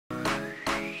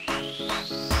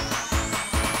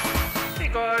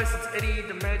Eddie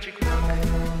the Magic Monk.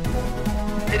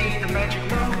 Eddie the Magic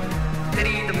Monk.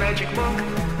 Eddie the Magic Monk.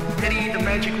 Eddie the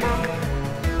Magic Monk.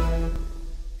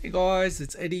 Hey guys,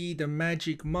 it's Eddie the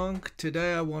Magic Monk.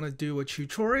 Today I want to do a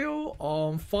tutorial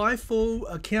on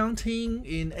FIFO accounting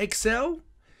in Excel.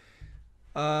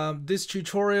 This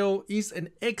tutorial is an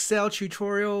Excel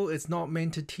tutorial. It's not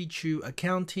meant to teach you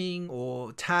accounting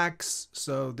or tax.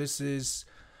 So this is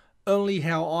only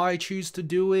how I choose to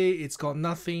do it. It's got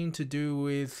nothing to do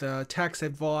with tax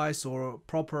advice or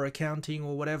proper accounting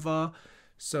or whatever.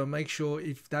 So make sure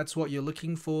if that's what you're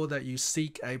looking for, that you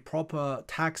seek a proper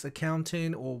tax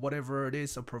accountant or whatever it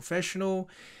is, a professional.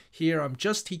 Here I'm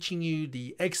just teaching you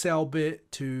the Excel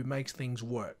bit to make things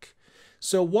work.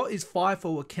 So what is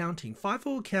FIFO accounting?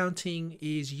 FIFO accounting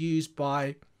is used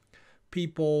by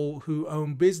people who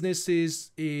own businesses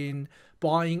in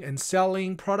buying and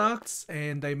selling products,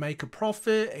 and they make a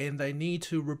profit and they need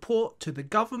to report to the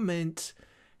government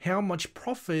how much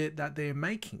profit that they're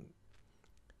making.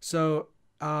 So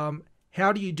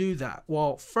how do you do that?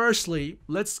 Well, firstly,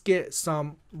 let's get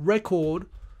some record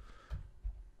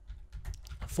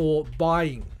for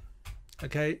buying.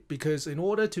 Okay, because in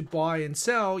order to buy and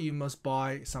sell, you must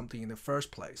buy something in the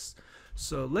first place.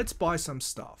 So let's buy some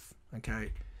stuff.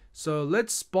 Okay, so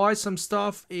let's buy some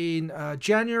stuff in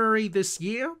January this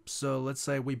year. So let's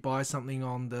say we buy something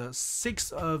on the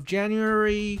 6th of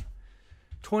January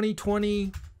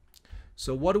 2020.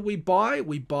 So what do we buy?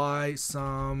 We buy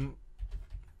some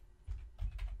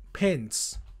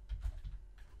pens.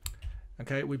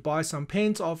 Okay, we buy some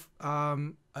pens off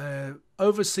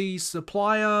overseas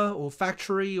supplier or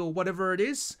factory or whatever it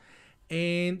is,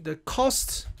 and the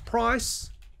cost price.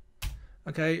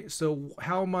 Okay, so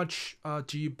how much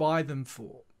do you buy them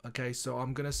for? Okay, so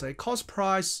I'm gonna say cost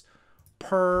price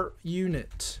per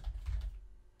unit.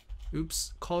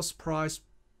 Oops, cost price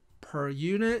per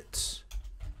unit.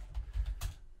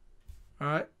 All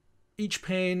right, each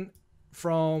pen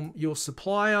from your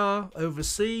supplier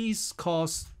overseas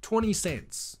costs 20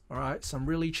 cents. All right, some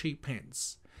really cheap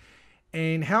pens.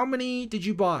 And how many did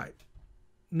you buy?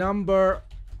 Number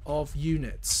of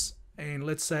units. And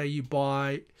let's say you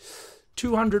buy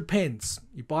 200 pens.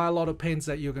 You buy a lot of pens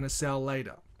that you're going to sell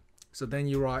later. So then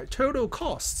you write total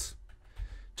cost.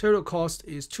 Total cost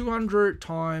is 200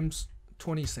 times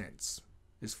 20 cents.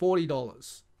 Is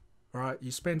 $40. All right,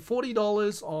 you spend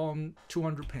 $40 on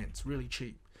 200 pens. Really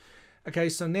cheap. Okay,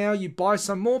 so now you buy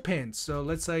some more pens. So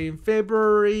let's say in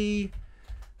February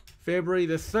the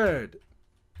 3rd.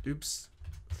 Oops,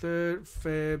 3rd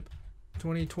Feb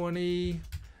 2020.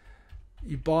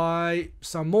 You buy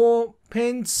some more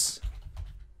pens.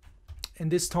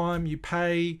 And this time you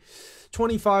pay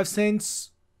 25 cents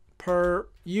per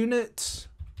unit.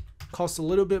 Costs a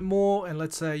little bit more. And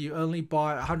let's say you only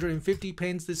buy 150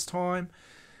 pens this time,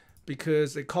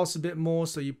 because it costs a bit more,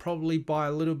 so you probably buy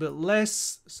a little bit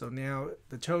less. So now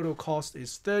the total cost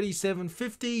is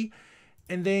 $37.50,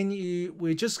 and then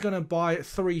we're just gonna buy it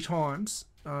 3 times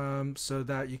so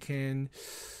that you can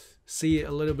see it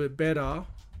a little bit better.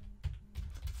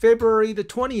 February the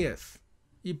 20th,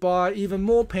 you buy even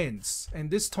more pens, and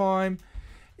this time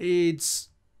it's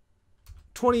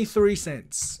 23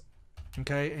 cents.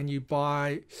 Okay, and you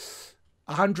buy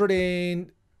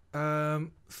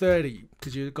 130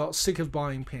 because you got sick of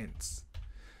buying pens.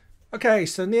 Okay,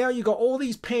 so now you got all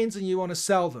these pens and you want to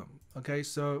sell them. Okay,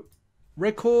 so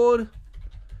record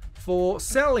for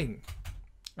selling.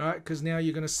 All right, because now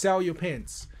you're going to sell your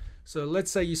pens. So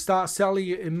let's say you start selling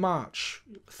it in March,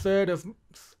 3rd of,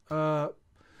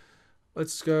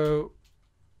 let's go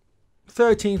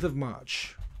 13th of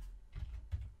March.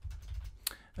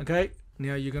 Okay,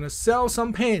 now you're going to sell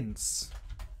some pens.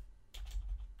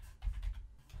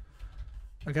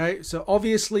 Okay, so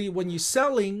obviously when you're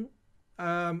selling,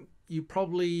 you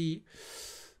probably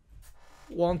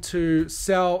want to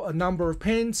sell a number of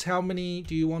pens. How many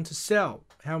do you want to sell?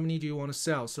 How many do you want to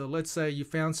sell? So let's say you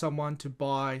found someone to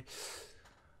buy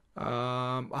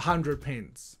 100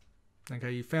 pens.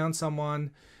 Okay, you found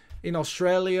someone in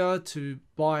Australia to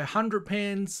buy 100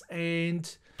 pens,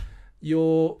 and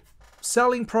your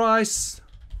selling price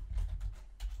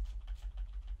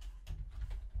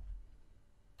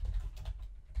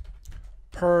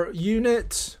per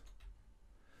unit,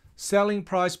 selling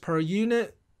price per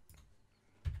unit,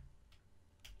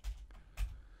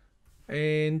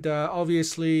 and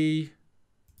obviously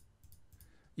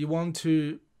you want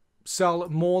to sell it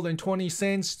more than 20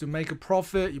 cents to make a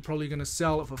profit. You're probably going to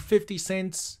sell it for 50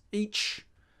 cents each.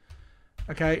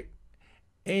 Okay,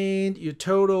 and your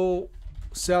total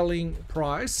selling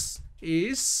price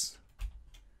is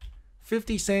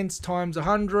 50 cents times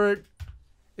 100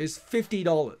 is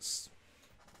 $50.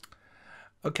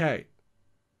 Okay,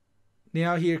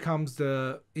 now here comes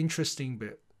the interesting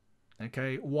bit.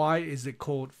 Okay, why is it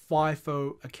called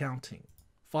FIFO accounting?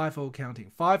 FIFO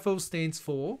accounting. FIFO stands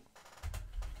for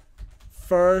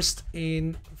first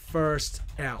in, first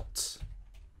out.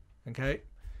 Okay,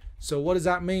 so what does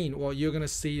that mean? Well, you're going to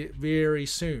see it very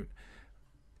soon.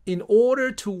 In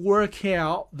order to work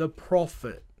out the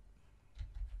profit,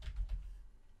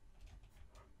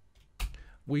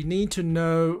 we need to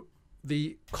know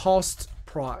the cost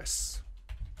price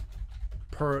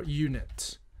per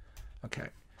unit. Okay,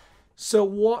 so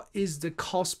what is the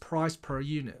cost price per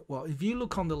unit? Well, if you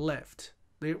look on the left,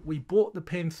 we bought the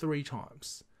pen 3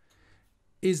 times.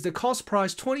 Is the cost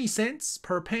price 20 cents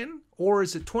per pen, or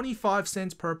is it 25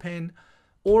 cents per pen,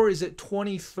 or is it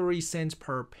 23 cents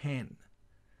per pen?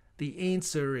 The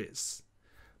answer is,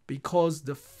 because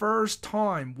the first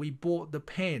time we bought the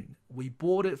pen, we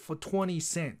bought it for 20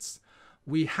 cents.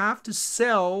 We have to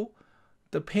sell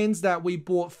the pens that we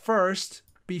bought first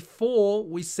before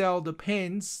we sell the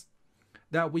pens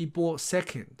that we bought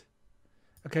second.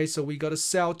 Okay, so we got to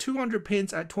sell 200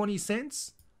 pens at 20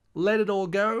 cents, let it all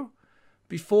go,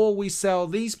 before we sell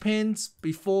these pens,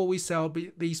 before we sell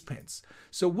these pens.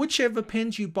 So whichever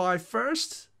pens you buy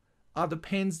first are the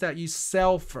pens that you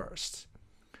sell first.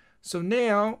 So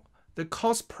now the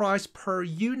cost price per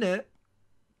unit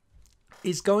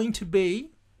is going to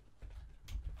be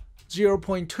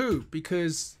 0.2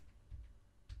 because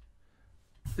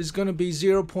it's going to be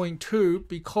 0.2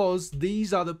 because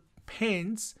these are the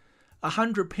pens,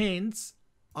 100 pens,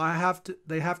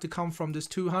 they have to come from this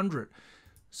 200.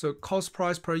 So cost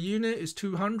price per unit is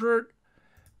 200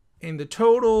 and the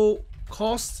total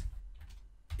cost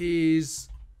is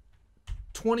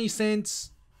 20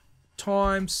 cents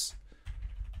times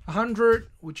 100,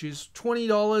 which is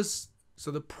 $20.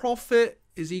 So the profit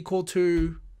is equal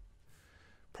to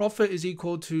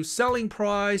selling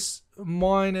price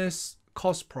minus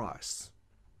cost price,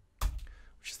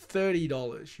 which is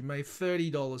 $30. You made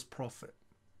 $30 profit.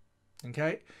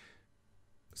 Okay,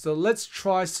 so let's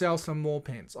try sell some more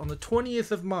pens. On the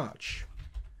 20th of March,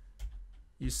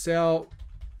 you sell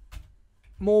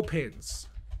more pens.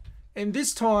 And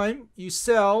this time you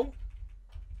sell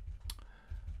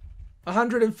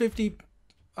 150,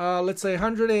 let's say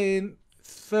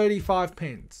 135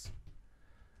 pens.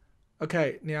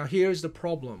 Okay, now here's the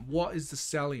problem. What is the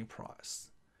selling price?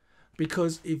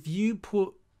 Because if you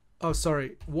put,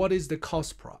 what is the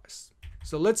cost price?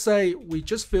 So let's say we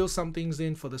just fill some things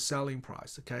in for the selling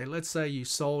price. Okay, let's say you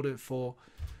sold it for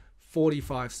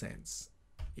 45 cents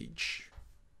each.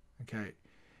 Okay,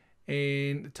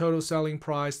 and the total selling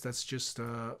price, that's just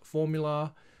a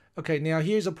formula. Okay, now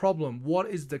here's a problem. What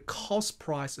is the cost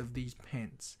price of these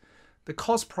pens? The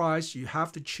cost price you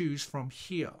have to choose from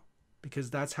here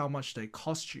because that's how much they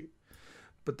cost you.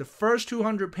 But the first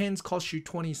 200 pens cost you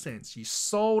 20 cents. You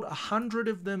sold 100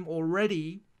 of them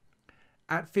already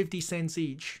at 50 cents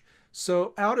each.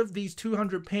 So out of these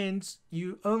 200 pens,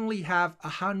 you only have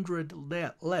 100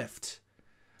 left.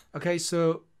 Okay,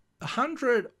 so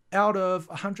 100 out of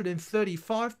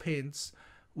 135 pens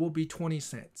will be 20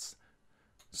 cents.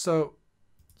 So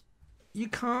you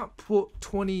can't put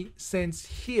 20 cents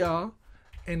here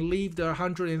and leave the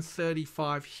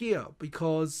 135 here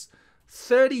because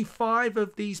 35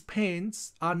 of these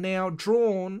pens are now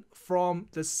drawn from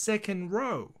the second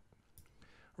row.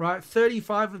 Right?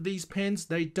 35 of these pens,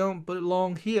 they don't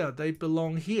belong here. They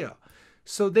belong here.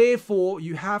 So therefore,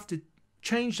 you have to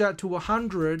change that to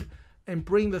 100 and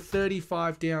bring the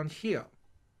 35 down here.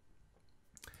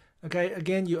 Okay,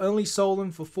 again, you only sold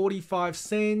them for 45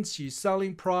 cents. Your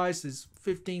selling price is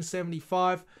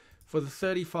 $15.75 for the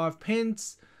 35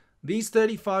 pence. These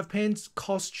 35 pence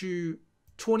cost you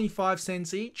 25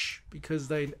 cents each because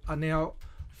they are now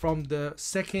from the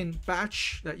second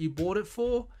batch that you bought it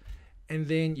for. And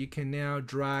then you can now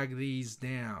drag these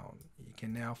down. You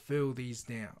can now fill these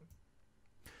down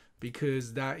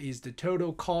because that is the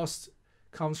total cost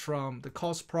comes from the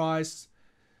cost price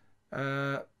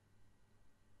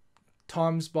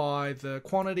times by the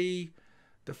quantity.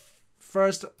 The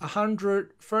first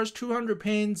 200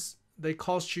 pens, they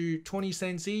cost you 20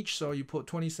 cents each, so you put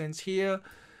 20 cents here.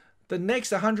 The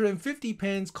next 150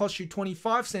 pens cost you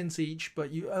 25 cents each,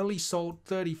 but you only sold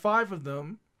 35 of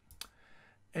them.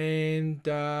 And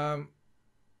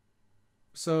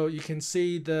so you can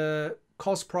see the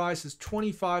cost price is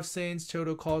 25 cents.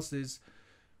 Total cost is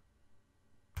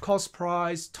cost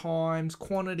price times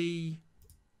quantity.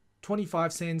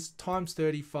 25 cents times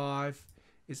 35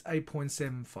 is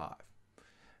 8.75.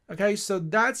 Okay, so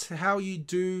that's how you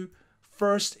do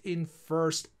first in,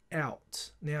 first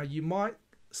out. Now you might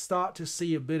start to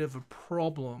see a bit of a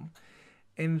problem,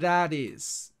 And that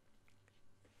is,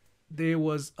 there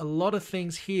was a lot of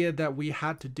things here that we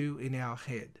had to do in our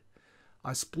head.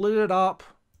 I split it up,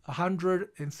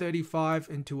 135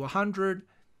 into 100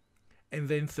 and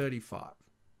then 35.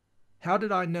 How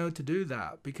did I know to do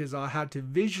that? Because I had to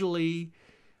visually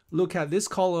look at this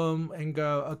column and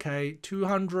go, okay,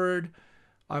 200,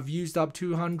 I've used up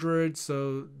 200,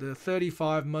 so the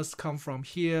 35 must come from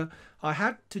here. I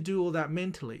had to do all that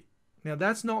mentally. Now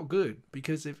that's not good,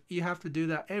 because if you have to do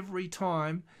that every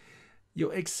time,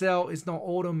 your Excel is not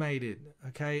automated,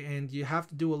 okay? And you have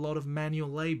to do a lot of manual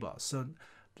labor. So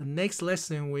the next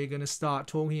lesson, we're going to start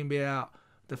talking about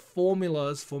the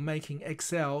formulas for making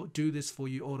Excel do this for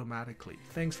you automatically.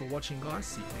 Thanks for watching, guys.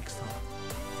 See you next time.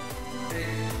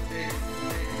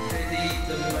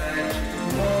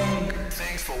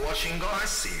 Thanks for watching, guys.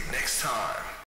 See you next time.